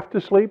we'll have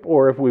to sleep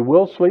or if we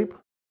will sleep,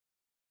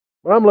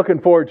 but I'm looking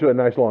forward to a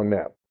nice long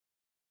nap.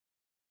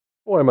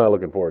 Boy, am I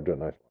looking forward to a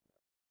nice long nap.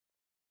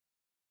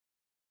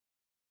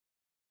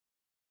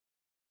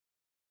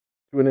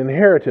 To an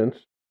inheritance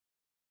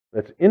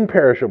that's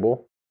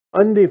imperishable,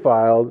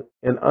 undefiled,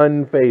 and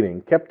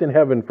unfading, kept in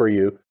heaven for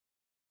you,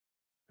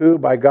 who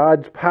by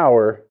God's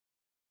power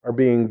are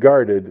being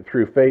guarded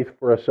through faith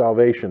for a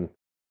salvation,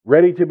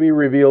 ready to be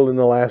revealed in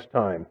the last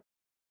time.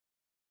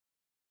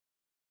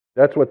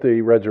 That's what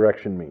the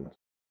resurrection means.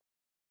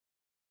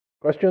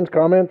 Questions,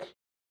 comments?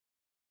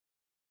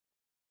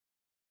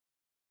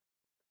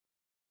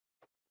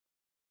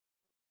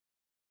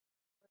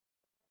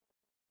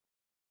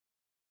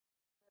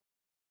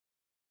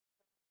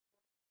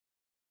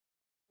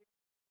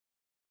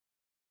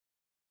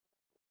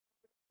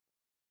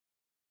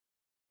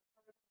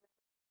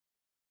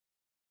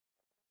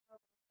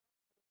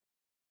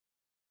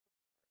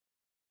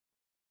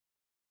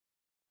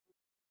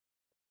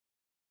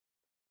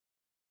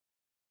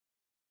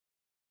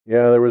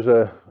 Yeah, there was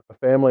a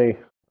family,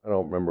 I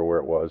don't remember where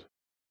it was,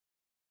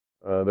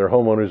 their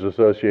homeowners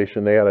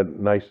association, they had a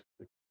nice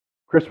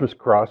Christmas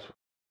cross,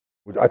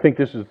 which I think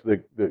this is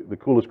the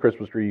coolest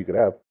Christmas tree you could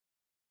have.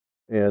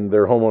 And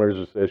their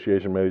homeowners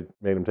association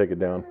made them take it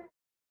down.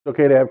 It's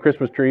okay to have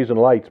Christmas trees and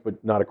lights,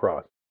 but not a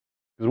cross.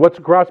 Because what's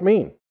a cross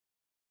mean?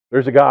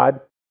 There's a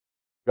God.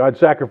 God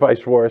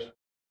sacrificed for us,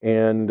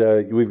 and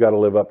we've got to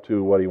live up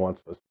to what He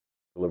wants us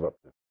to live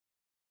up to.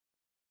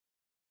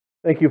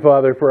 Thank you,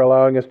 Father, for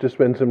allowing us to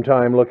spend some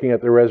time looking at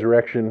the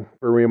resurrection,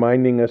 for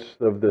reminding us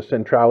of the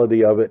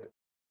centrality of it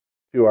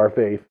to our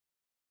faith.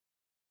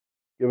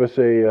 Give us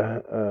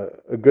a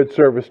good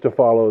service to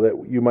follow,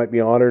 that you might be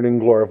honored and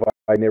glorified,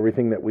 and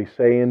everything that we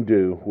say and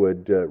do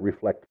would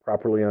reflect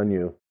properly on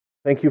you.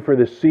 Thank you for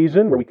this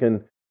season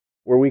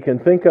where we can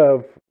think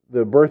of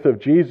the birth of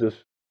Jesus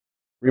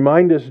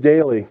Remind us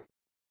daily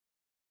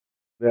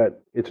that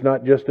it's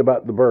not just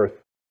about the birth.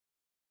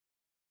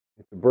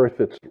 It's the birth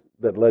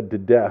that led to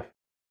death.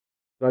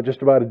 It's not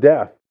just about a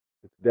death.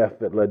 It's death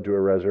that led to a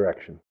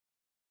resurrection,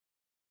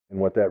 and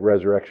what that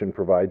resurrection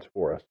provides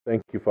for us.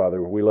 Thank you,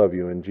 Father. We love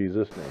you in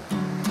Jesus' name.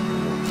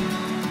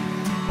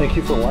 Thank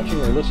you for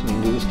watching or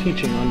listening to this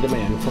teaching on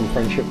demand from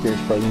Friendship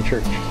Grace Brethren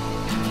Church.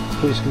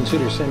 Please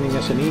consider sending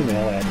us an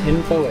email at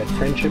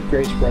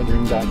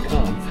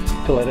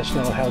info@friendshipgracebrethren.com to let us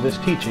know how this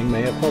teaching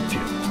may have helped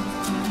you.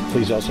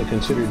 Please also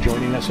consider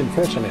joining us in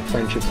person at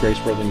Friendship Grace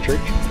Brethren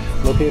Church,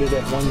 located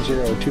at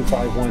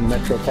 10251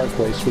 Metro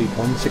Parkway, Suite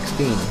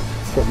 116,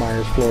 Fort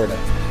Myers, Florida,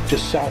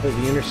 just south of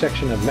the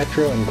intersection of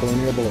Metro and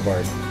Colonial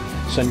Boulevard.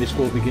 Sunday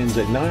school begins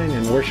at 9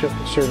 and worship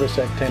service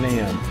at 10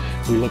 a.m.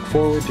 We look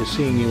forward to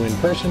seeing you in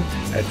person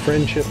at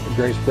Friendship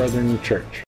Grace Brethren Church.